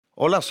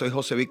Hola, soy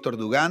José Víctor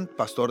Dugán,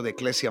 pastor de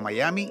Iglesia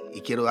Miami,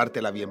 y quiero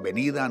darte la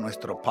bienvenida a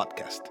nuestro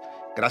podcast.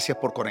 Gracias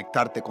por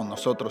conectarte con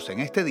nosotros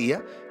en este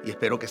día y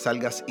espero que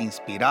salgas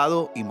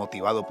inspirado y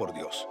motivado por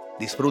Dios.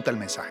 Disfruta el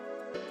mensaje.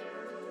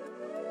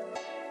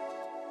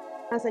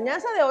 La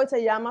enseñanza de hoy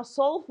se llama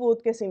Soul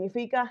Food, que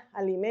significa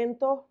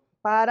alimento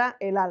para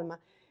el alma.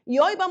 Y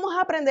hoy vamos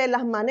a aprender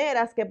las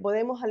maneras que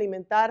podemos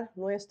alimentar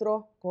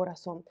nuestro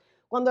corazón.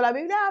 Cuando la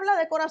Biblia habla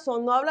de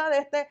corazón, no habla de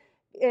este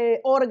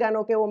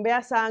órgano que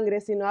bombea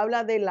sangre, sino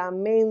habla de la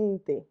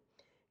mente.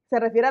 Se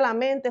refiere a la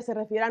mente, se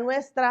refiere a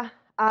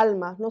nuestra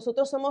alma.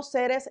 Nosotros somos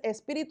seres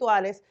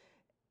espirituales.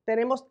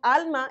 Tenemos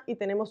alma y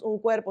tenemos un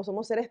cuerpo,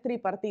 somos seres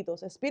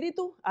tripartitos,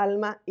 espíritu,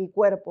 alma y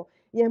cuerpo.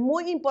 Y es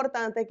muy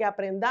importante que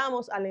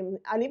aprendamos a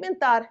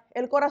alimentar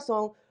el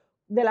corazón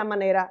de la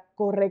manera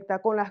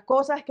correcta, con las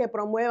cosas que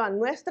promuevan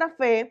nuestra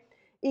fe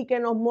y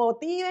que nos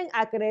motiven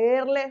a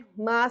creerle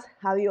más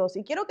a Dios.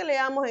 Y quiero que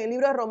leamos en el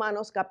libro de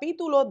Romanos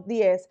capítulo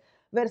 10,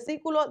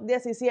 versículo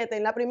 17.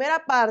 En la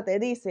primera parte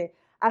dice,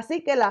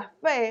 así que la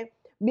fe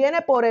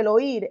viene por el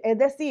oír, es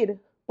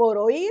decir, por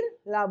oír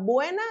la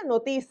buena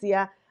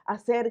noticia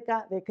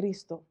acerca de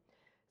Cristo.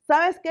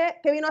 ¿Sabes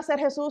qué? ¿Qué vino a hacer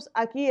Jesús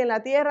aquí en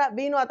la tierra?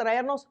 Vino a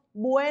traernos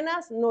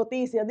buenas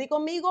noticias. Di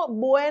conmigo,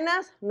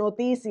 buenas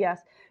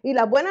noticias. Y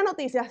las buenas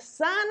noticias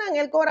sanan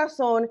el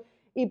corazón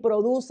y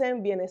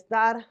producen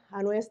bienestar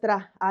a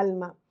nuestra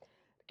alma.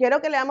 Quiero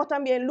que leamos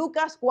también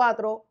Lucas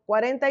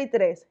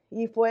 4:43.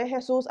 Y fue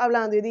Jesús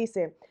hablando y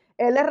dice,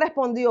 Él le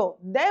respondió,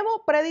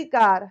 debo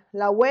predicar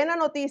la buena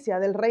noticia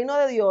del reino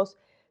de Dios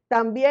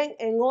también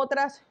en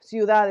otras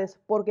ciudades,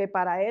 porque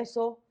para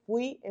eso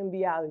fui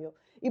enviado.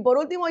 Y por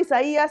último,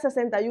 Isaías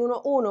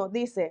 61:1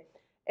 dice,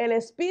 el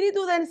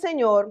Espíritu del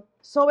Señor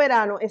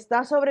soberano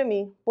está sobre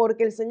mí,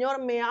 porque el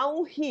Señor me ha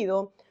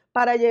ungido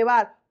para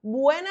llevar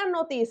buenas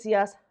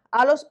noticias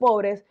a los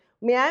pobres,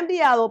 me ha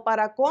enviado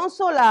para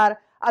consolar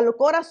al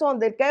corazón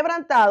del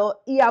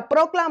quebrantado y a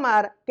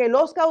proclamar que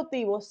los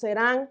cautivos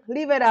serán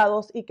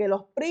liberados y que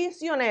los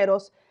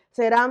prisioneros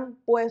serán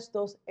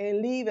puestos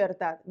en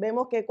libertad.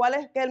 Vemos que cuál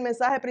es el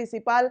mensaje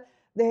principal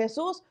de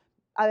Jesús,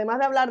 además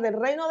de hablar del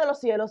reino de los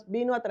cielos,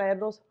 vino a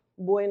traernos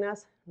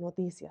buenas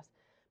noticias.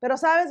 Pero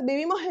sabes,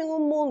 vivimos en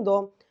un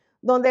mundo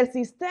donde el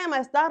sistema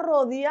está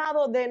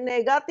rodeado de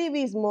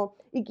negativismo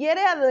y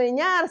quiere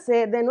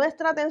adueñarse de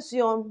nuestra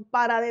atención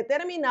para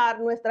determinar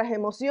nuestras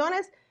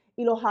emociones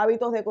y los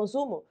hábitos de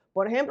consumo.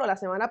 Por ejemplo, la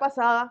semana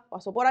pasada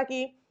pasó por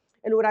aquí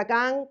el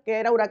huracán, que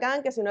era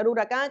huracán, que si no era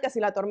huracán, que si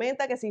la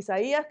tormenta, que si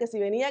Isaías, que si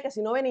venía, que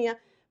si no venía.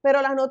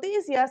 Pero las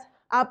noticias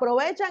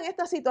aprovechan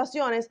estas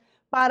situaciones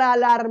para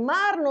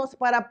alarmarnos,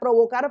 para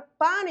provocar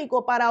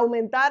pánico, para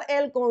aumentar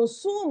el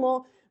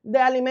consumo de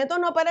alimentos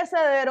no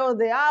perecederos,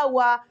 de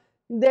agua,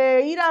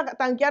 de ir a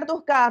tanquear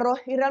tus carros.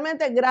 Y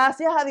realmente,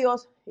 gracias a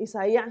Dios,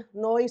 Isaías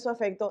no hizo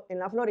efecto en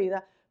la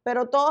Florida,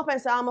 pero todos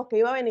pensábamos que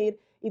iba a venir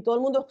y todo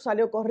el mundo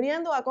salió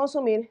corriendo a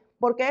consumir,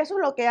 porque eso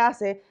es lo que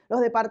hace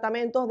los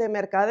departamentos de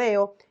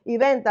mercadeo y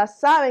ventas.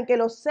 Saben que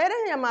los seres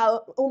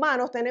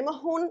humanos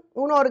tenemos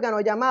un órgano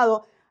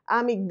llamado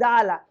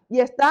amigdala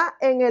y está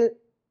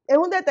es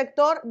un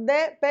detector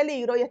de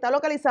peligro y está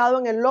localizado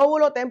en el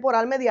lóbulo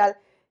temporal medial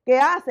que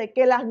hace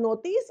que las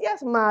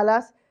noticias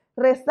malas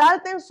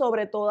resalten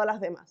sobre todas las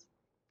demás.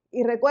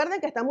 Y recuerden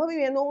que estamos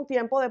viviendo un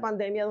tiempo de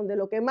pandemia donde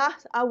lo que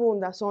más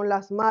abunda son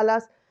las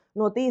malas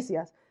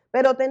noticias.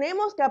 Pero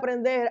tenemos que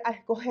aprender a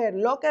escoger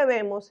lo que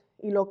vemos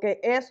y lo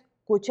que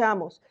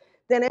escuchamos.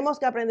 Tenemos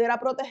que aprender a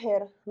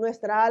proteger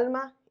nuestra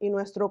alma y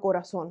nuestro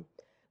corazón.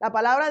 La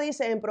palabra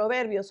dice en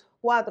Proverbios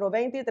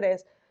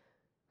 4:23,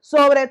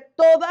 sobre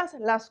todas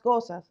las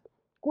cosas,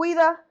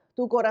 cuida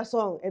tu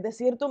corazón, es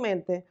decir, tu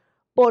mente,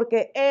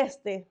 porque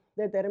este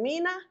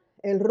determina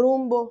el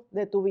rumbo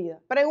de tu vida.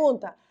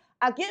 Pregunta,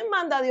 ¿a quién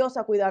manda Dios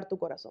a cuidar tu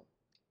corazón?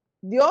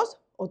 ¿Dios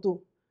o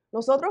tú?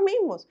 Nosotros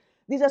mismos.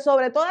 Dice,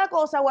 sobre toda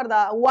cosa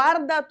guardada,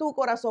 guarda tu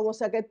corazón. O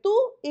sea que tú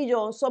y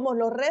yo somos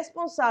los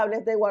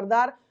responsables de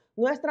guardar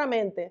nuestra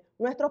mente,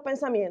 nuestros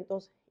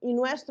pensamientos y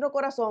nuestro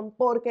corazón,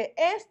 porque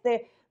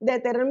este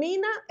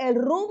determina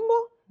el rumbo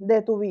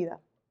de tu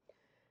vida.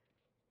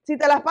 Si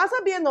te las pasas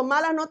viendo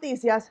malas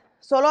noticias,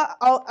 solo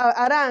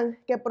harán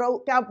que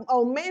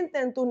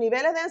aumenten tus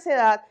niveles de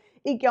ansiedad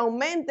y que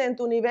aumenten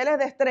tus niveles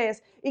de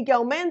estrés y que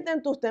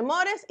aumenten tus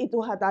temores y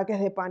tus ataques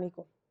de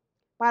pánico.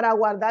 Para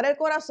guardar el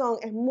corazón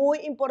es muy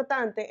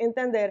importante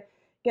entender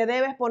que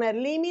debes poner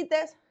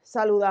límites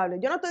saludables.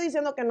 Yo no estoy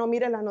diciendo que no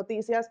mires las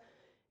noticias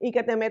y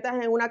que te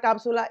metas en una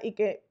cápsula y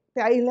que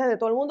te aísles de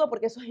todo el mundo,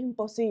 porque eso es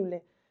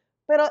imposible.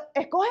 Pero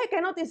escoge qué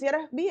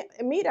noticias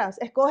miras,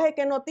 escoge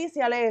qué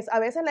noticia lees. A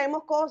veces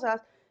leemos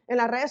cosas en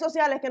las redes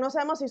sociales que no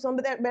sabemos si son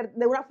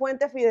de una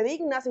fuente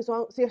fidedigna, si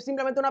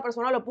simplemente una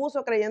persona lo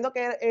puso creyendo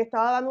que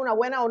estaba dando una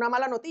buena o una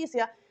mala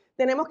noticia.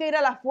 Tenemos que ir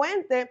a la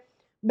fuente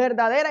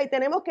verdadera y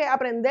tenemos que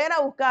aprender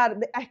a buscar,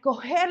 a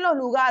escoger los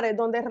lugares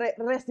donde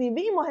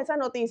recibimos esas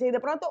noticias y de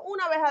pronto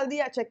una vez al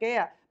día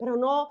chequea, pero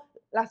no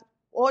las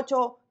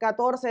 8,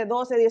 14,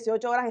 12,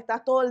 18 horas,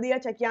 estás todo el día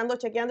chequeando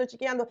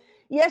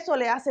y eso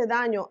le hace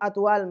daño a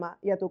tu alma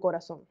y a tu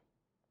corazón.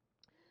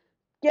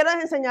 quiero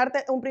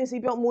enseñarte un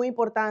principio muy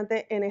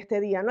importante en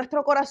este día.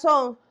 Nuestro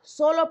corazón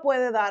solo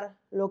puede dar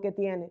lo que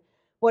tiene.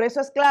 Por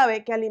eso es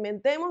clave que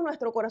alimentemos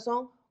nuestro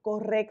corazón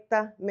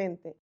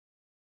correctamente.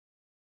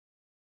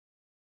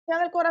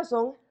 Del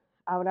corazón,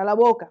 abra la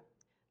boca.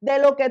 De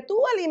lo que tú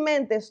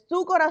alimentes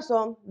tu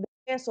corazón, de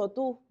eso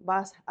tú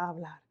vas a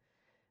hablar.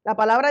 La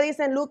palabra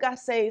dice en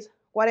Lucas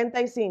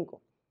 6:45.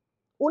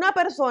 Una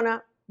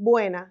persona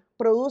buena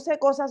produce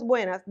cosas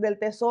buenas del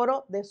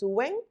tesoro de su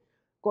buen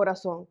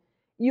corazón.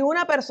 Y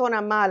una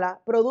persona mala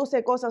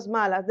produce cosas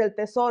malas del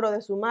tesoro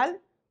de su mal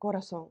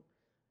corazón.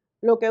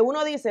 Lo que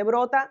uno dice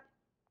brota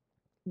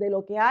de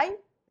lo que hay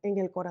en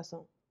el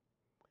corazón.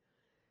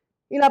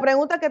 Y la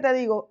pregunta que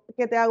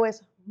te hago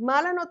es,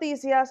 malas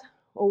noticias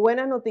o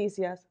buenas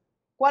noticias,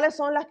 ¿cuáles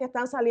son las que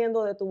están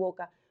saliendo de tu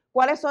boca?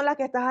 ¿Cuáles son las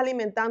que estás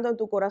alimentando en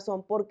tu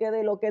corazón? Porque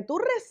de lo que tú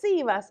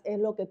recibas es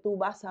lo que tú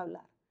vas a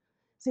hablar.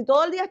 Si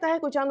todo el día estás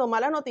escuchando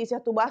malas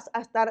noticias, tú vas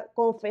a estar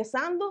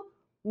confesando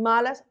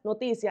malas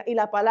noticias. Y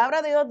la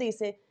palabra de Dios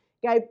dice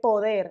que hay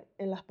poder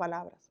en las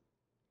palabras.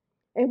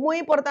 Es muy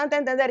importante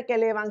entender que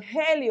el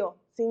evangelio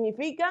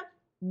significa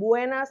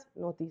buenas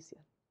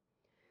noticias.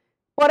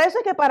 Por eso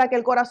es que para que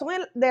el corazón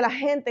de la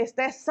gente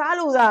esté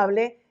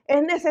saludable,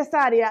 es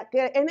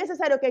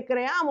necesario que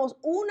creamos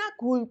una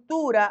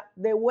cultura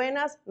de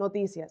buenas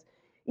noticias.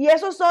 Y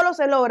eso solo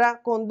se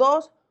logra con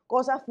dos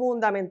cosas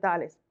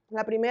fundamentales.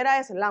 La primera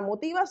es la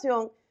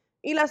motivación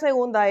y la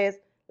segunda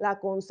es la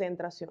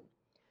concentración.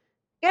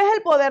 ¿Qué es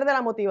el poder de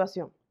la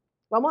motivación?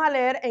 Vamos a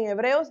leer en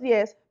Hebreos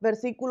 10,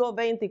 versículo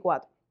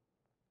 24.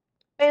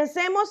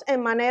 Pensemos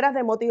en maneras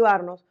de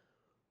motivarnos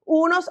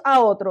unos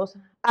a otros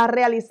a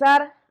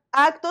realizar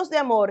actos de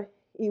amor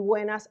y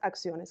buenas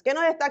acciones. ¿Qué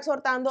nos está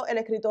exhortando el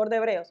escritor de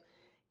Hebreos?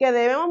 Que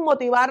debemos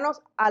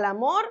motivarnos al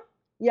amor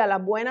y a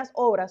las buenas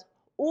obras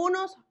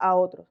unos a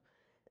otros.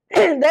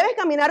 Debes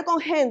caminar con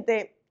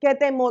gente que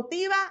te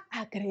motiva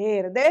a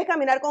creer. Debes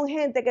caminar con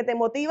gente que te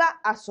motiva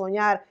a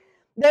soñar.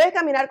 Debes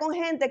caminar con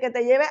gente que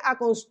te lleve a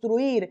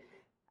construir,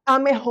 a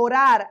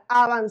mejorar,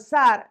 a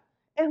avanzar.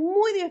 Es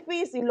muy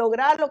difícil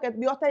lograr lo que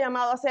Dios te ha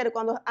llamado a hacer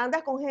cuando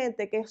andas con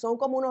gente que son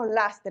como unos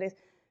lastres,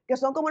 que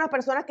son como unas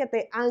personas que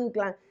te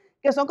anclan,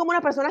 que son como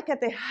unas personas que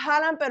te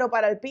jalan pero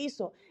para el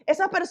piso.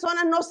 Esas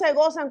personas no se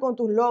gozan con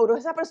tus logros,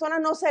 esas personas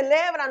no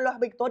celebran las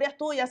victorias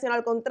tuyas, sino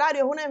al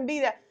contrario, es una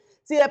envidia.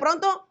 Si de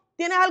pronto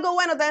tienes algo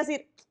bueno, te van a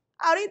decir,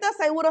 ahorita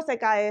seguro se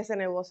cae ese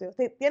negocio.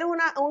 Si tienes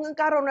un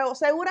carro nuevo,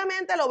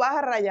 seguramente lo vas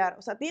a rayar.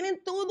 O sea,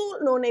 tienen todo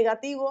lo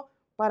negativo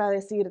para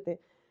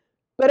decirte.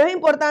 Pero es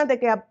importante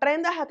que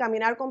aprendas a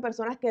caminar con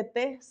personas que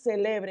te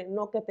celebren,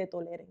 no que te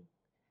toleren.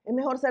 Es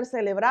mejor ser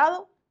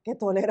celebrado que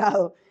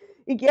tolerado.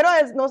 Y quiero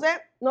decir,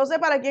 no sé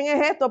para quién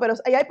es esto, pero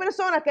hay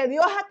personas que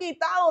Dios ha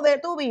quitado de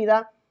tu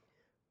vida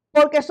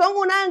porque son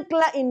un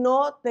ancla y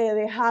no te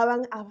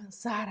dejaban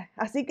avanzar.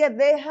 Así que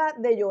deja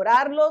de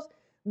llorarlos,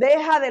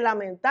 deja de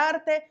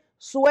lamentarte,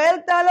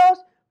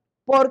 suéltalos,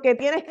 porque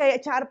tienes que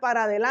echar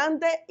para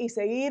adelante y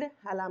seguir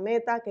a la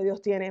meta que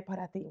Dios tiene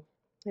para ti.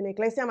 En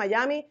Iglesia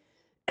Miami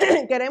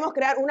queremos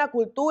crear una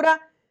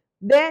cultura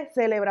de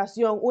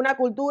celebración, una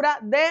cultura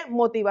de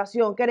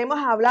motivación. Queremos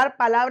hablar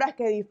palabras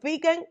que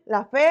edifiquen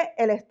la fe,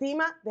 la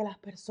estima de las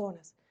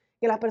personas,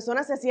 que las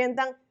personas se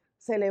sientan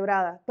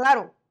celebradas.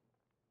 Claro,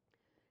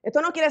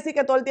 esto no quiere decir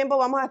que todo el tiempo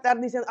vamos a estar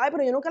diciendo, ay,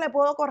 pero yo nunca le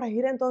puedo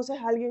corregir entonces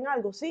a alguien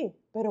algo. Sí,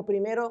 pero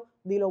primero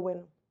di lo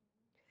bueno.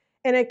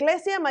 En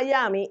Iglesia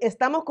Miami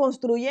estamos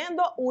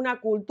construyendo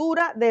una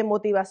cultura de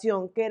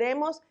motivación.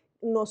 Queremos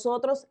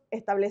nosotros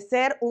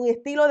establecer un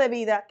estilo de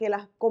vida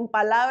con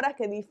palabras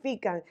que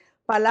edifican,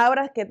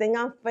 palabras que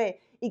tengan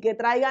fe y que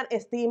traigan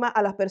estima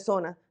a las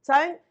personas.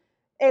 ¿Saben?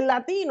 El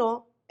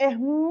latino es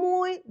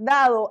muy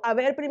dado a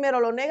ver primero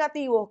lo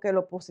negativo que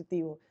lo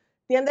positivo.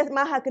 Tiendes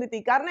más a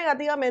criticar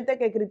negativamente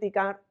que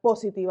criticar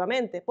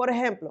positivamente. Por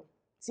ejemplo,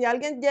 si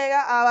alguien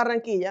llega a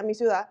Barranquilla, mi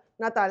ciudad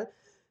natal,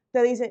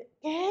 te dice,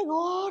 qué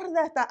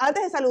gorda estás.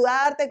 Antes de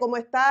saludarte, ¿cómo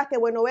estás? Qué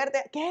bueno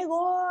verte. Qué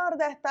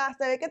gorda estás.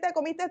 Se ve que te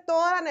comiste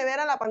toda la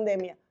nevera en la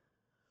pandemia.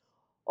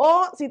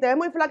 O si te ves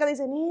muy flaca,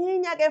 dice,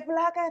 niña, qué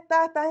flaca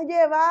estás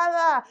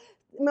llevada.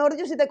 Mejor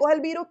dicho, si te coge el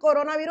virus,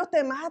 coronavirus,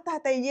 te mata,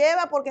 te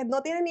lleva porque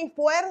no tienes ni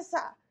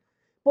fuerza.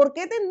 ¿Por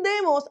qué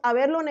tendemos a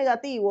ver lo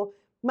negativo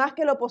más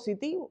que lo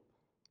positivo?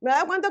 Me he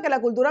dado cuenta que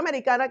la cultura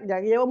americana, ya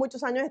que llevo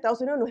muchos años en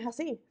Estados Unidos, no es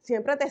así.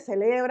 Siempre te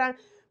celebran.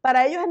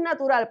 Para ellos es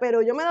natural,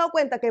 pero yo me he dado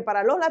cuenta que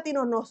para los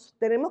latinos nos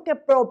tenemos que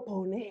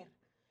proponer,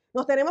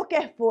 nos tenemos que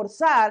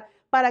esforzar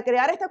para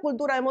crear esta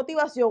cultura de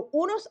motivación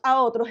unos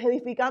a otros,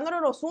 edificándonos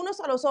los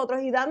unos a los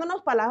otros y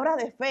dándonos palabras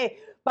de fe,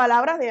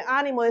 palabras de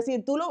ánimo,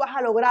 decir, tú lo vas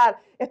a lograr,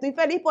 estoy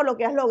feliz por lo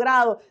que has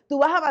logrado, tú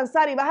vas a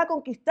avanzar y vas a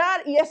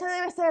conquistar y ese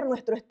debe ser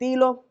nuestro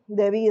estilo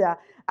de vida.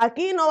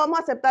 Aquí no vamos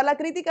a aceptar la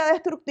crítica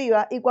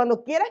destructiva y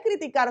cuando quieras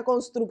criticar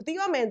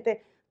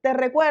constructivamente, te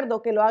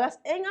recuerdo que lo hagas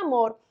en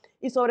amor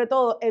y sobre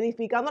todo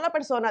edificando a la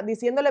persona,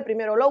 diciéndole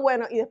primero lo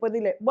bueno y después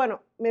dile,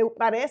 bueno, me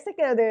parece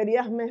que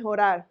deberías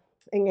mejorar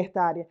en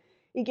esta área.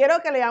 Y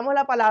quiero que leamos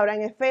la palabra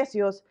en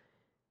Efesios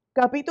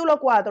capítulo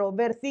 4,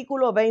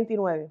 versículo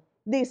 29.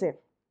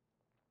 Dice,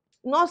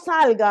 no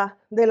salga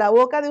de la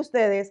boca de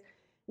ustedes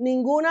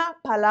ninguna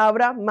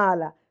palabra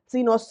mala,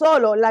 sino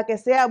solo la que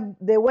sea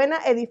de buena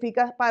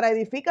para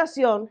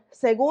edificación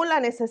según la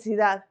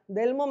necesidad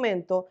del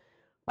momento,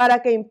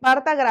 para que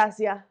imparta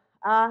gracia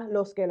a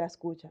los que la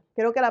escuchan.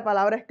 Creo que la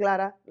palabra es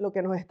clara lo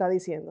que nos está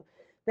diciendo.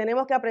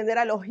 Tenemos que aprender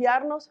a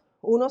elogiarnos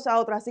unos a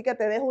otros, así que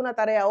te dejo una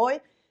tarea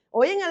hoy.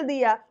 Hoy en el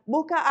día,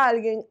 busca a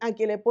alguien a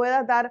quien le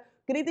puedas dar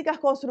críticas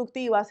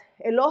constructivas,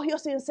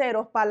 elogios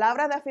sinceros,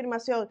 palabras de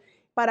afirmación,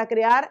 para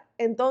crear,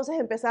 entonces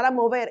empezar a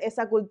mover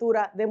esa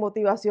cultura de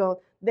motivación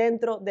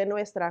dentro de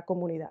nuestra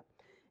comunidad.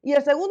 Y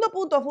el segundo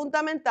punto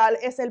fundamental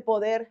es el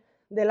poder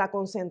de la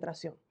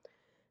concentración.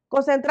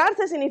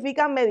 Concentrarse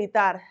significa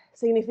meditar,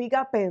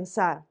 significa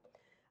pensar,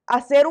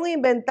 hacer un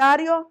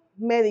inventario,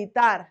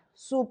 meditar,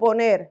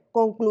 suponer,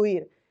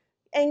 concluir.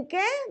 ¿En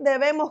qué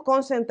debemos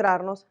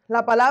concentrarnos?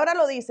 La palabra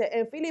lo dice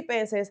en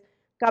Filipenses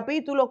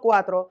capítulo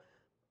 4,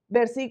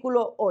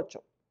 versículo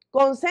 8.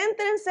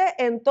 Concéntrense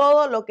en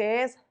todo lo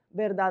que es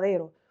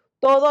verdadero,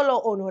 todo lo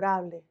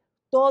honorable,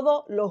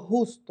 todo lo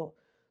justo,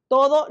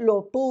 todo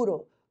lo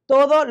puro,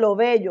 todo lo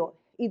bello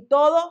y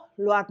todo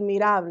lo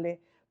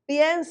admirable.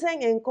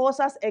 Piensen en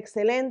cosas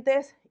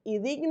excelentes y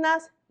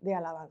dignas de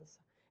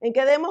alabanza. ¿En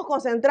qué debemos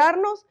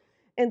concentrarnos?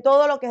 En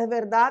todo lo que es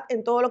verdad,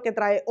 en todo lo que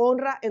trae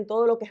honra, en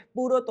todo lo que es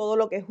puro, todo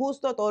lo que es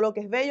justo, todo lo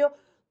que es bello,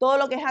 todo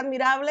lo que es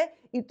admirable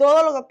y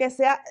todo lo que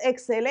sea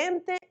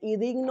excelente y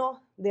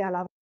digno de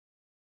alabanza.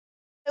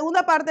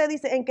 Segunda parte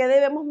dice, ¿en qué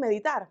debemos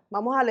meditar?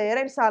 Vamos a leer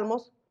el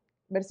Salmos,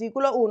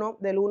 versículo 1,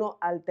 del 1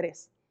 al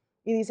 3.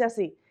 Y dice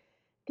así,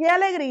 qué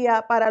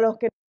alegría para los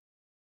que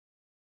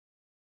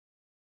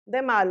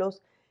de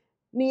malos,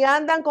 ni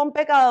andan con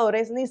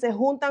pecadores, ni se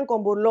juntan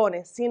con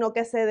burlones, sino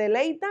que se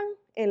deleitan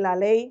en la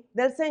ley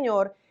del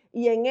Señor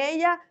y en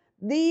ella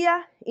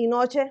día y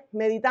noche,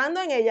 meditando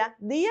en ella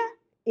día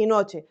y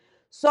noche.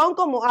 Son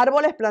como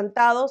árboles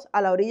plantados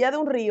a la orilla de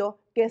un río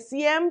que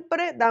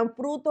siempre dan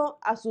fruto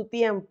a su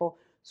tiempo.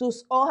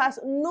 Sus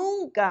hojas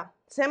nunca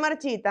se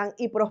marchitan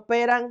y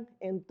prosperan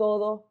en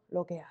todo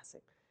lo que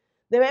hacen.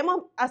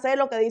 Debemos hacer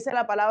lo que dice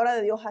la palabra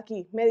de Dios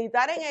aquí,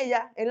 meditar en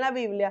ella, en la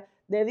Biblia,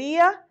 de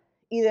día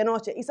y de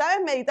noche. Y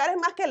sabes, meditar es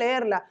más que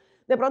leerla.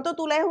 De pronto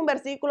tú lees un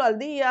versículo al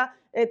día,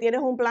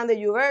 tienes un plan de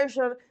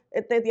YouVersion,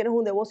 tienes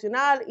un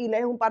devocional y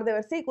lees un par de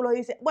versículos y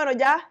dices, bueno,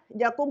 ya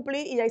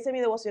cumplí y ya hice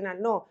mi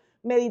devocional. No,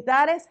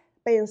 meditar es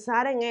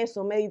pensar en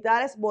eso,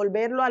 meditar es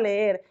volverlo a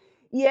leer.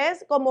 Y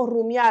es como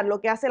rumiar,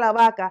 lo que hace la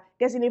vaca,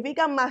 que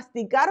significa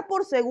masticar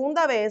por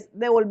segunda vez,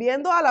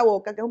 devolviendo a la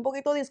boca, que es un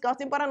poquito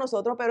disgusting para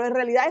nosotros, pero en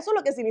realidad eso es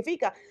lo que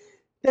significa.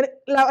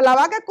 La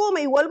vaca come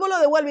y vuelve lo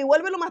devuelve, y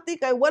vuelve lo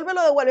mastica, y vuelve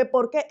lo devuelve,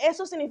 porque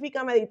eso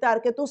significa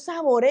meditar, que tú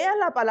saboreas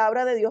la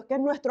palabra de Dios, que es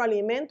nuestro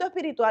alimento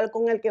espiritual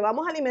con el que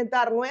vamos a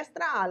alimentar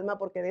nuestra alma,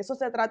 porque de eso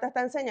se trata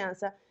esta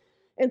enseñanza.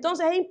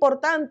 Entonces es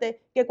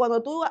importante que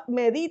cuando tú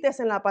medites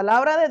en la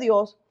palabra de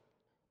Dios,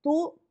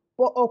 tú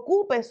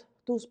ocupes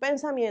tus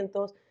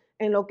pensamientos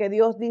en lo que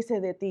Dios dice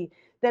de ti.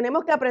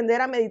 Tenemos que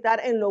aprender a meditar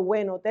en lo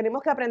bueno,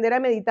 tenemos que aprender a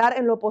meditar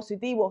en lo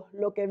positivo,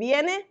 lo que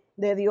viene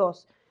de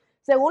Dios.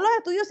 Según los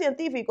estudios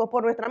científicos,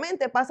 por nuestra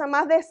mente pasan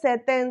más de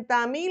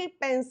 70,000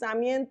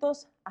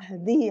 pensamientos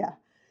al día.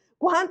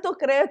 ¿Cuántos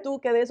crees tú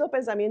que de esos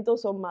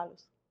pensamientos son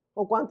malos?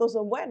 ¿O cuántos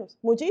son buenos?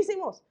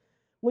 Muchísimos,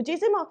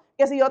 muchísimos,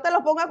 que si yo te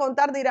los pongo a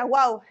contar dirás,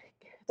 wow,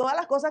 todas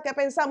las cosas que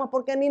pensamos,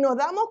 porque ni nos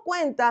damos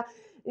cuenta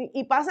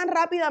y pasan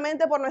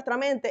rápidamente por nuestra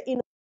mente y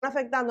nos están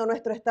afectando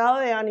nuestro estado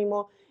de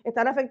ánimo,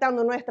 están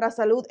afectando nuestra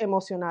salud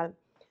emocional.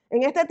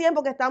 En este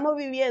tiempo que estamos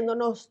viviendo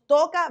nos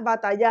toca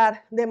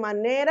batallar de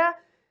manera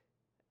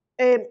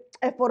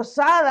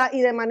esforzada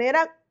y de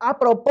manera a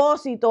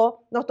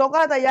propósito, nos toca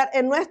batallar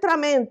en nuestra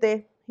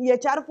mente y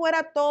echar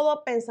fuera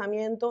todo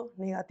pensamiento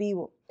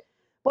negativo.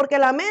 Porque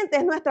la mente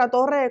es nuestra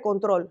torre de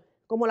control,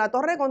 como la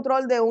torre de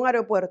control de un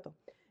aeropuerto.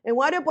 En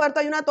un aeropuerto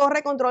hay una torre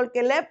de control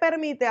que le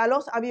permite a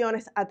los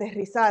aviones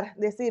aterrizar,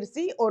 decir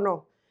sí o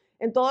no.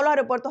 En todos los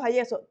aeropuertos hay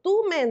eso.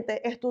 Tu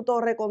mente es tu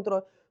torre de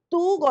control.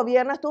 Tú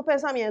gobiernas tus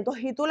pensamientos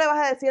y tú le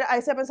vas a decir a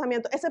ese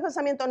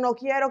pensamiento no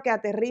quiero que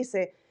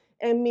aterrice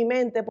en mi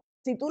mente.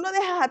 Si tú lo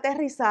dejas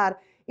aterrizar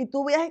y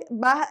tú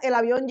el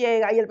avión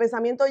llega y el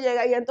pensamiento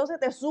llega y entonces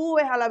te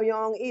subes al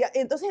avión y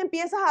entonces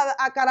empiezas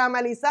a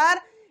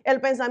caramelizar el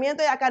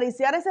pensamiento y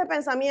acariciar ese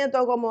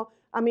pensamiento como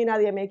a mí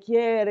nadie me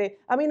quiere,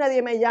 a mí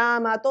nadie me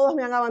llama, todos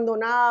me han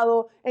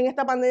abandonado, en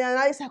esta pandemia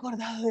nadie se ha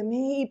acordado de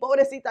mí, y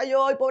pobrecita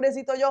yo, y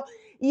pobrecito yo.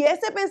 Y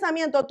ese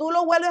pensamiento tú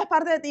lo vuelves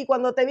parte de ti.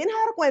 Cuando te vienes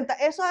a dar cuenta,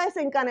 eso ha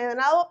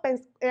desencadenado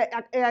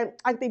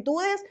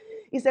actitudes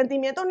y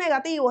sentimientos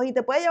negativos y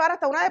te puede llevar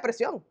hasta una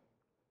depresión.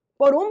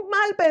 Por un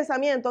mal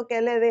pensamiento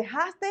que le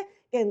dejaste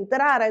que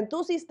entrara en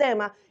tu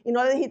sistema y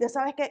no le dijiste,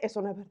 ¿sabes qué?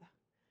 Eso no es verdad.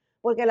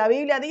 Porque la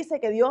Biblia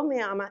dice que Dios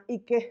me ama y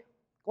que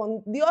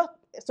con Dios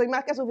soy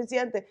más que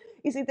suficiente.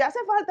 Y si te hace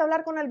falta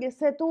hablar con alguien,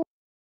 sé tú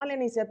la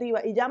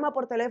iniciativa y llama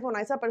por teléfono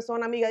a esa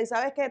persona amiga y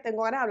 ¿sabes qué?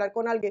 Tengo ganas de hablar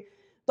con alguien.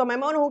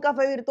 Tomémonos un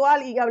café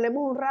virtual y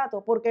hablemos un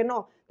rato. ¿Por qué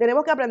no?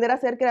 Tenemos que aprender a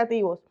ser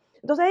creativos.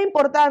 Entonces es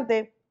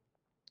importante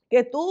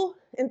que tú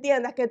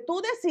entiendas que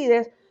tú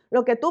decides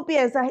lo que tú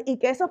piensas y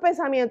que esos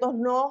pensamientos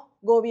no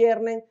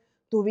gobiernen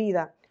tu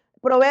vida.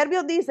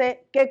 Proverbios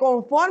dice que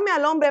conforme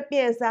al hombre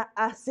piensa,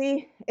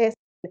 así es.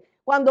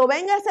 Cuando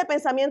venga ese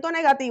pensamiento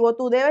negativo,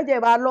 tú debes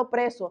llevarlo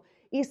preso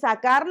y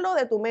sacarlo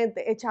de tu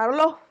mente,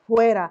 echarlo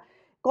fuera,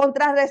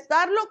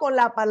 contrarrestarlo con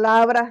la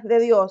palabra de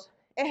Dios.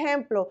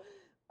 Ejemplo,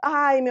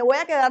 ay, me voy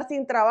a quedar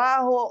sin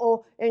trabajo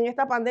o en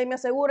esta pandemia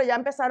seguro ya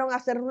empezaron a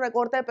hacer un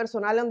recorte de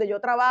personal donde yo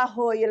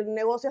trabajo y el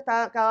negocio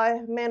está cada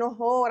vez menos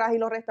horas y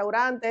los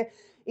restaurantes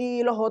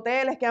y los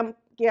hoteles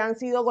que han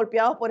sido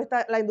golpeados por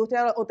la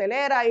industria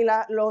hotelera y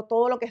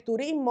todo lo que es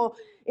turismo.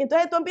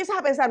 Entonces tú empiezas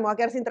a pensar, me voy a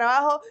quedar sin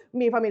trabajo,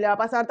 mi familia va a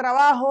pasar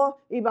trabajo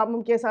y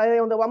vamos, quién sabe de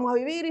dónde vamos a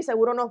vivir y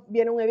seguro nos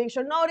viene un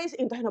eviction notice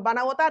y entonces nos van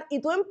a votar.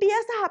 Y tú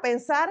empiezas a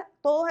pensar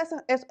todos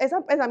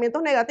esos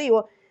pensamientos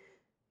negativos.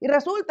 Y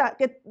resulta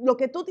que lo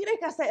que tú tienes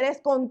que hacer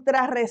es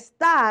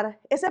contrarrestar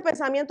ese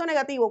pensamiento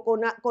negativo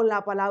con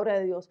la palabra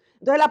de Dios.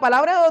 Entonces la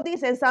palabra de Dios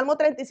dice en Salmo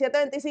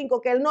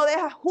 37:25 que Él no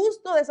deja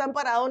justo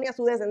desamparado ni a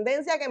su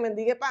descendencia que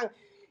mendigue pan.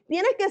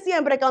 Tienes que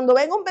siempre, cuando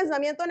venga un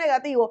pensamiento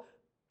negativo,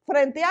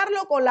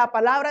 frentearlo con la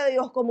palabra de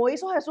Dios, como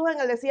hizo Jesús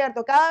en el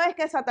desierto. Cada vez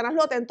que Satanás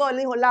lo tentó, Él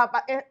dijo,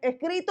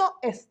 escrito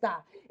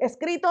está.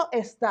 Escrito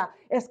está,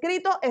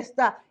 escrito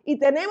está. Y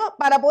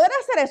para poder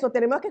hacer eso,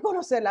 tenemos que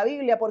conocer la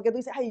Biblia, porque tú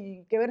dices,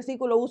 ay, ¿qué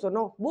versículo uso?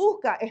 No,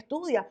 busca,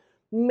 estudia,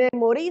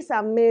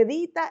 memoriza,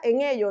 medita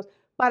en ellos,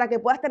 para que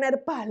puedas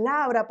tener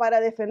palabra para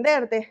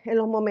defenderte en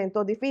los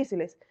momentos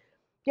difíciles.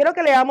 Quiero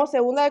que leamos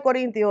 2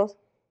 Corintios,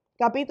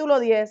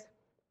 capítulo 10,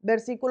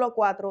 versículo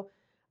 4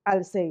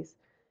 al 6.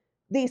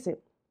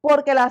 Dice,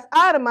 porque las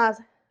armas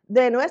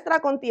de nuestra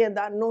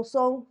contienda no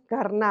son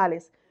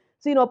carnales,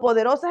 sino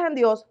poderosas en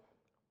Dios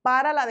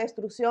para la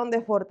destrucción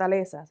de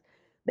fortalezas,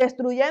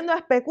 destruyendo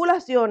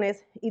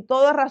especulaciones y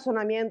todo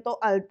razonamiento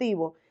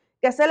altivo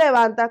que se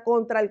levanta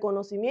contra el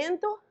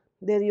conocimiento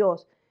de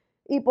Dios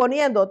y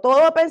poniendo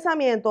todo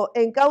pensamiento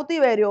en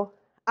cautiverio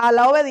a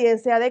la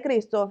obediencia de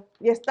Cristo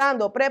y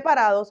estando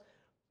preparados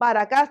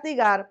para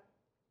castigar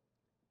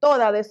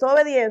toda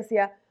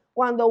desobediencia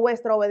cuando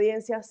vuestra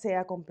obediencia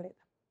sea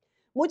completa.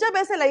 Muchas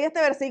veces leí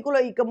este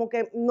versículo y como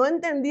que no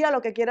entendía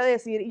lo que quiere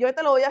decir y yo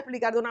te lo voy a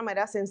explicar de una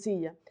manera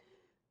sencilla.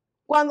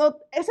 Cuando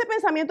ese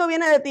pensamiento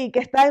viene de ti, que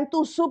está en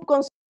tu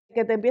subconsciente,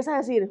 que te empieza a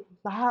decir,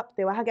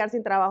 te vas a quedar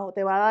sin trabajo,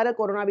 te va a dar el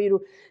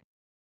coronavirus,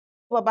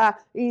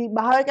 papá, y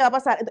vas a ver qué va a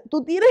pasar.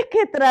 Tú tienes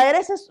que traer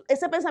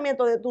ese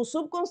pensamiento de tu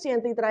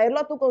subconsciente y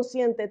traerlo a tu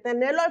consciente,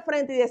 tenerlo al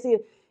frente y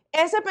decir,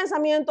 ese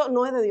pensamiento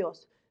no es de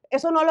Dios.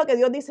 Eso no es lo que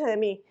Dios dice de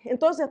mí.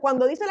 Entonces,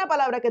 cuando dice la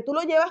palabra que tú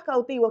lo llevas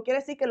cautivo, quiere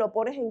decir que lo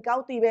pones en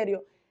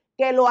cautiverio,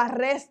 que lo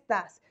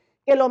arrestas,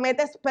 que lo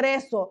metes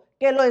preso,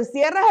 que lo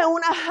encierras en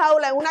una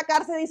jaula, en una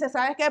cárcel y dices,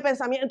 ¿sabes qué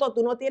pensamiento?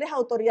 Tú no tienes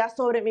autoridad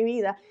sobre mi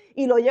vida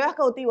y lo llevas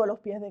cautivo a los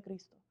pies de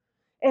Cristo.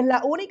 Es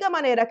la única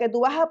manera que tú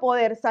vas a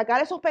poder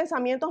sacar esos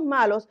pensamientos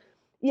malos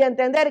y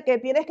entender que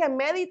tienes que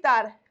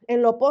meditar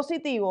en lo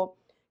positivo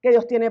que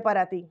Dios tiene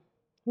para ti.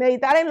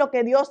 Meditar en lo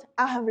que Dios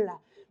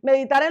habla.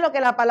 Meditar en lo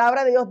que la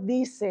palabra de Dios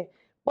dice.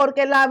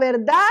 Porque la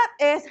verdad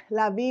es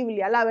la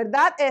Biblia. La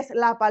verdad es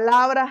la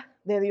palabra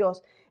de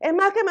Dios. Es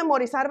más que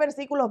memorizar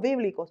versículos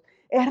bíblicos.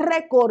 Es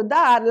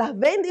recordar las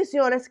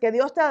bendiciones que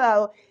Dios te ha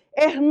dado.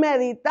 Es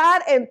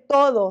meditar en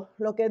todo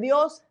lo que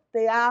Dios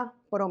te ha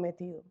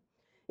prometido.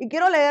 Y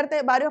quiero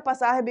leerte varios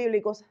pasajes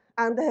bíblicos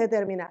antes de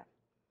terminar.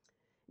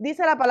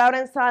 Dice la palabra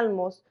en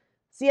Salmos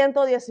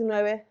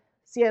 119,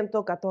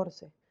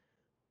 114.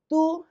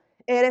 Tú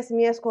eres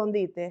mi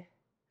escondite,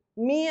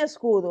 mi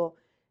escudo.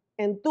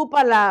 En tu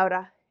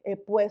palabra he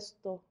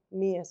puesto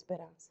mi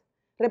esperanza.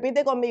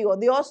 Repite conmigo,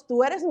 Dios,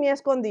 tú eres mi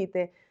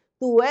escondite,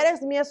 tú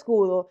eres mi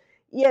escudo.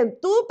 Y en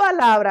tu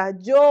palabra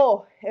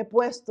yo he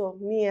puesto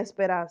mi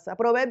esperanza.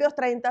 Proverbios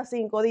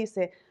 35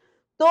 dice,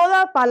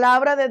 toda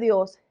palabra de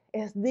Dios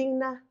es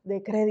digna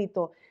de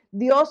crédito.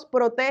 Dios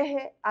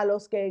protege a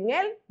los que en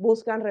Él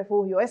buscan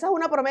refugio. Esa es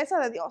una promesa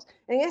de Dios.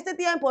 En este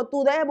tiempo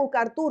tú debes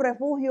buscar tu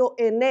refugio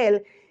en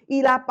Él.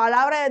 Y la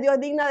palabra de Dios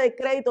es digna de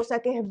crédito, o sea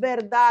que es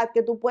verdad,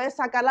 que tú puedes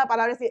sacar la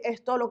palabra y decir,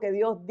 esto es lo que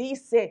Dios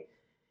dice.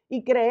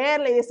 Y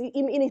creerle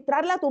y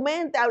ministrarle a tu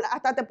mente.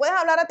 Hasta te puedes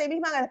hablar a ti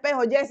misma en el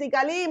espejo.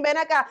 Jessica Lynn, ven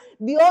acá.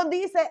 Dios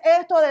dice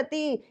esto de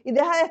ti. Y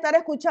deja de estar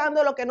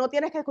escuchando lo que no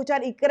tienes que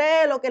escuchar y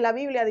cree lo que la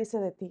Biblia dice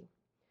de ti.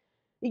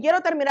 Y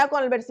quiero terminar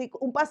con el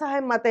versículo, un pasaje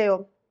en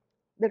Mateo,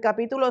 del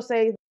capítulo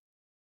 6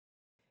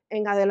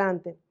 en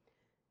adelante.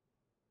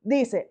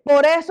 Dice,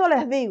 por eso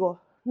les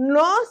digo,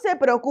 no se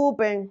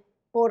preocupen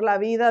por la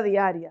vida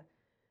diaria,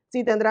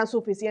 si tendrán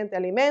suficiente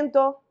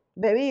alimento,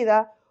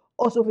 bebida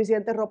o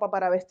suficiente ropa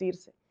para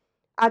vestirse.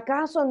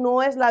 ¿Acaso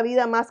no es la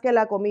vida más que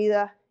la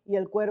comida y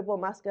el cuerpo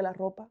más que la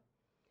ropa?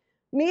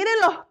 Miren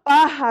los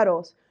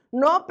pájaros,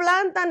 no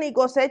plantan ni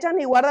cosechan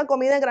ni guardan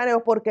comida en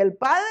graneros, porque el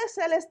Padre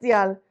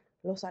Celestial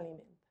los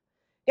alimenta.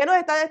 ¿Qué nos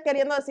está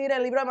queriendo decir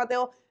el libro de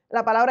Mateo,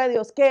 la palabra de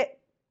Dios? Que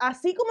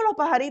así como los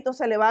pajaritos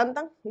se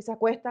levantan y se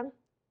acuestan,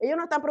 ellos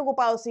no están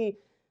preocupados si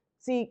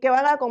qué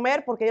van a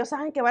comer, porque ellos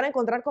saben que van a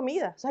encontrar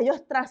comida. O sea,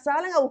 ellos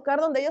salen a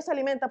buscar donde ellos se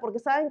alimentan porque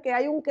saben que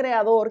hay un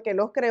creador que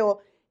los creó,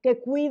 que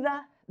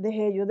cuida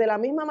de ellos. De la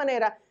misma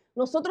manera,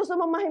 nosotros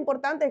somos más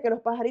importantes que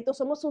los pajaritos,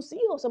 somos sus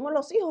hijos, somos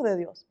los hijos de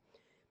Dios.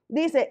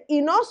 Dice,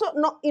 ¿y no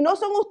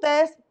son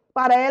ustedes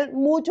para Él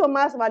mucho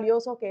más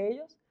valiosos que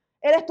ellos?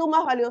 ¿Eres tú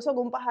más valioso que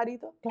un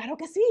pajarito? Claro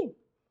que sí.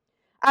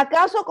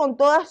 ¿Acaso con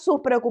todas sus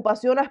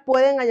preocupaciones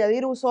pueden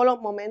añadir un solo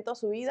momento a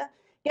su vida?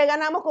 ¿Qué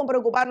ganamos con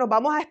preocuparnos?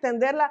 ¿Vamos a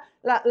extender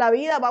la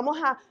vida? ¿Vamos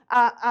a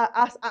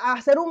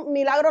hacer un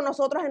milagro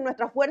nosotros en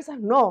nuestras fuerzas?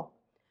 No.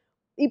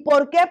 ¿Y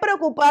por qué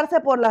preocuparse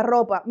por la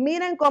ropa?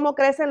 Miren cómo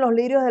crecen los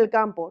lirios del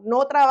campo.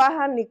 No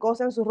trabajan ni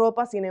cosen su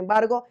ropa, sin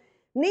embargo,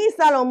 ni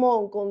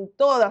Salomón con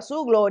toda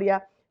su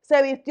gloria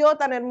se vistió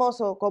tan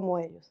hermoso como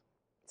ellos.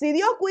 Si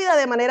Dios cuida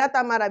de manera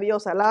tan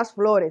maravillosa las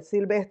flores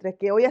silvestres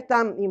que hoy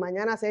están y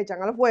mañana se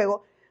echan al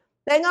fuego,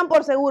 tengan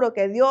por seguro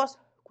que Dios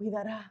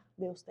cuidará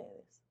de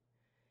ustedes.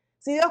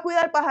 Si Dios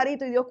cuida del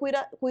pajarito y Dios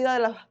cuida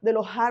de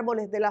los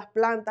árboles, de las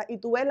plantas, y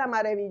tú ves la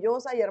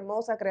maravillosa y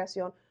hermosa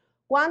creación,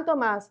 ¿cuánto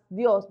más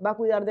Dios va a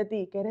cuidar de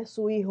ti, que eres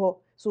su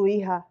hijo, su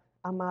hija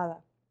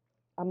amada,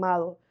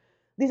 amado?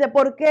 Dice,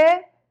 ¿por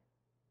qué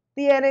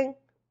tienen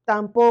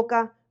tan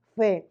poca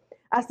fe?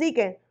 Así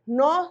que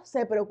no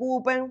se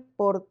preocupen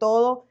por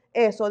todo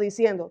eso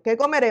diciendo, ¿qué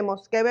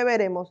comeremos? ¿Qué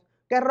beberemos?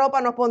 ¿Qué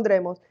ropa nos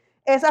pondremos?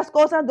 Esas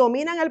cosas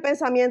dominan el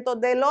pensamiento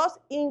de los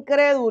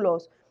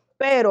incrédulos,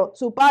 pero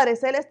su Padre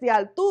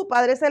Celestial, tu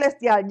Padre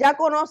Celestial, ya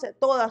conoce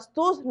todas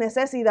tus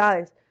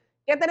necesidades.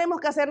 ¿Qué tenemos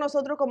que hacer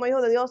nosotros como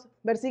hijos de Dios?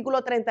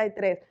 Versículo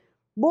 33.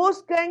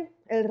 Busquen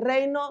el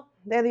reino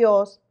de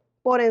Dios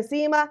por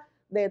encima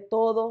de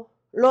todo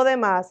lo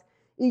demás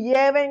y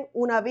lleven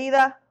una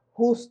vida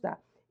justa.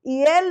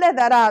 Y Él les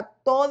dará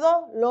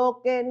todo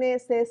lo que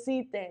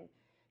necesiten.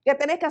 ¿Qué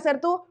tenés que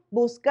hacer tú?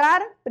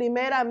 Buscar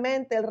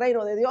primeramente el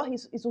reino de Dios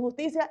y su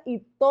justicia, y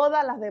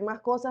todas las demás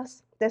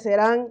cosas te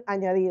serán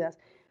añadidas.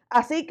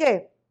 Así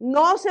que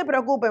no se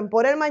preocupen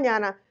por el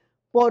mañana,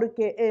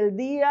 porque el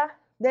día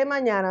de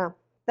mañana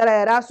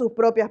traerá sus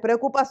propias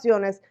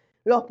preocupaciones.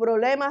 Los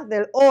problemas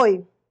del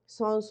hoy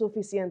son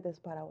suficientes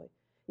para hoy.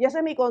 Y ese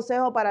es mi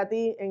consejo para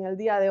ti en el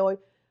día de hoy.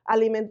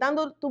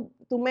 Alimentando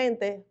tu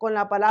mente con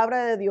la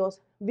palabra de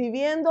Dios,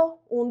 viviendo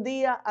un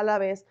día a la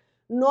vez,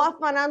 no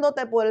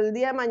afanándote por el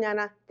día de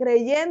mañana,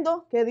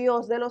 creyendo que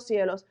Dios de los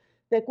cielos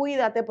te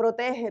cuida, te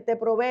protege, te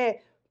provee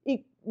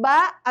y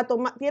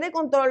tiene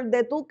control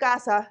de tu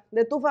casa,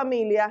 de tu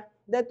familia,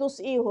 de tus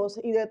hijos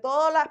y de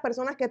todas las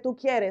personas que tú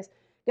quieres,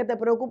 que te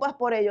preocupas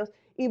por ellos,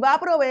 y va a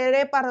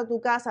proveer para tu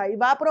casa y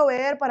va a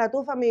proveer para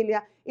tu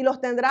familia y los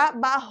tendrá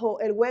bajo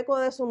el hueco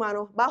de su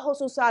mano, bajo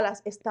sus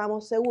alas,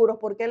 estamos seguros,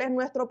 porque Él es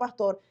nuestro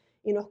pastor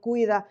y nos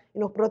cuida y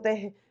nos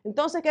protege.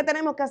 Entonces, ¿qué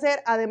tenemos que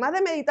hacer? Además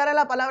de meditar en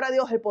la palabra de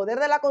Dios, el poder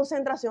de la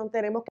concentración,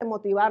 tenemos que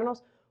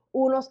motivarnos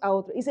unos a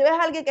otros. Y si ves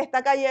a alguien que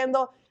está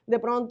cayendo de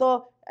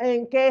pronto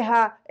en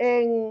queja,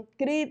 en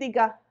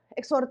crítica,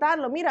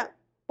 exhortarlo. Mira,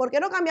 ¿por qué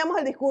no cambiamos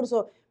el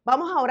discurso?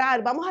 Vamos a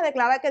orar, vamos a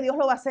declarar que Dios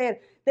lo va a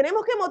hacer.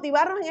 Tenemos que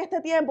motivarnos en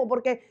este tiempo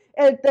porque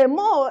el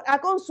temor ha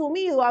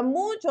consumido a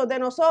muchos de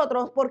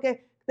nosotros,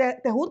 porque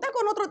te juntas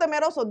con otro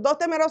temeroso, dos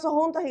temerosos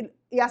juntos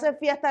y hacen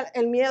fiesta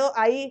el miedo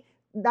ahí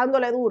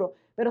dándole duro.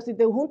 Pero si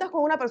te juntas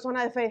con una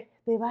persona de fe,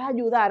 te va a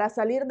ayudar a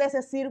salir de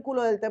ese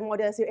círculo del temor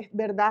y a decir, es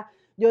verdad,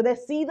 yo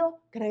decido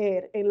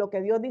creer en lo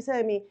que Dios dice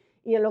de mí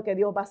y en lo que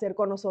Dios va a hacer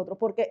con nosotros,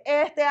 porque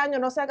este año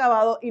no se ha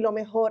acabado y lo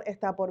mejor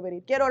está por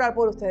venir. Quiero orar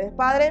por ustedes.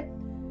 Padre,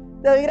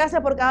 te doy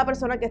gracias por cada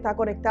persona que está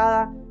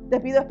conectada. Te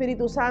pido,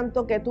 Espíritu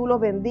Santo, que tú los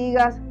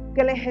bendigas,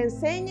 que les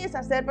enseñes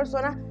a ser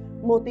personas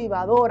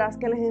motivadoras,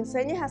 que les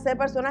enseñes a ser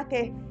personas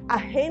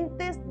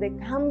agentes de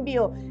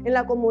cambio en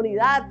la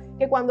comunidad,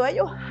 que cuando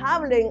ellos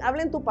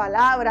hablen tu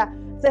palabra,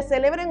 se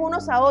celebren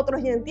unos a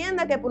otros y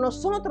entiendan que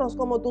nosotros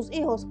como tus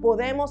hijos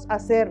podemos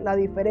hacer la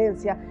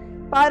diferencia.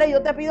 Padre,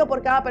 yo te pido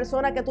por cada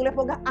persona que tú les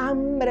pongas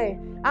hambre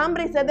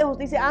y sed de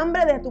justicia,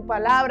 hambre de tu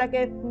palabra,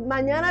 que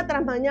mañana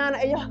tras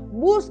mañana ellos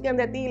busquen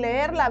de ti,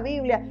 leer la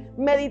Biblia,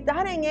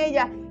 meditar en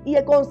ella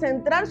y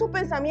concentrar sus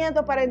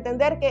pensamientos para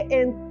entender que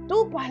en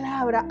tu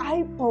palabra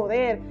hay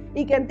poder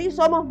y que en ti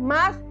somos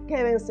más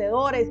que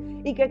vencedores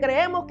y que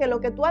creemos que lo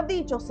que tú has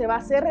dicho se va a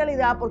hacer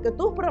realidad porque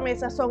tus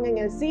promesas son en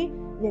el sí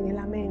y en el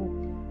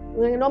amén.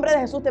 En el nombre de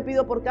Jesús te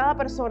pido por cada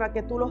persona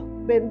que tú los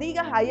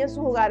bendigas ahí en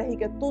sus hogares y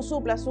que tú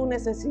suplas sus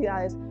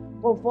necesidades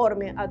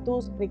conforme a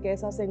tus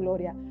riquezas en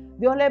gloria.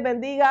 Dios les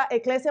bendiga,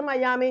 Iglesia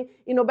Miami,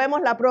 y nos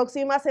vemos la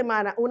próxima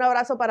semana. Un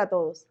abrazo para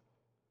todos.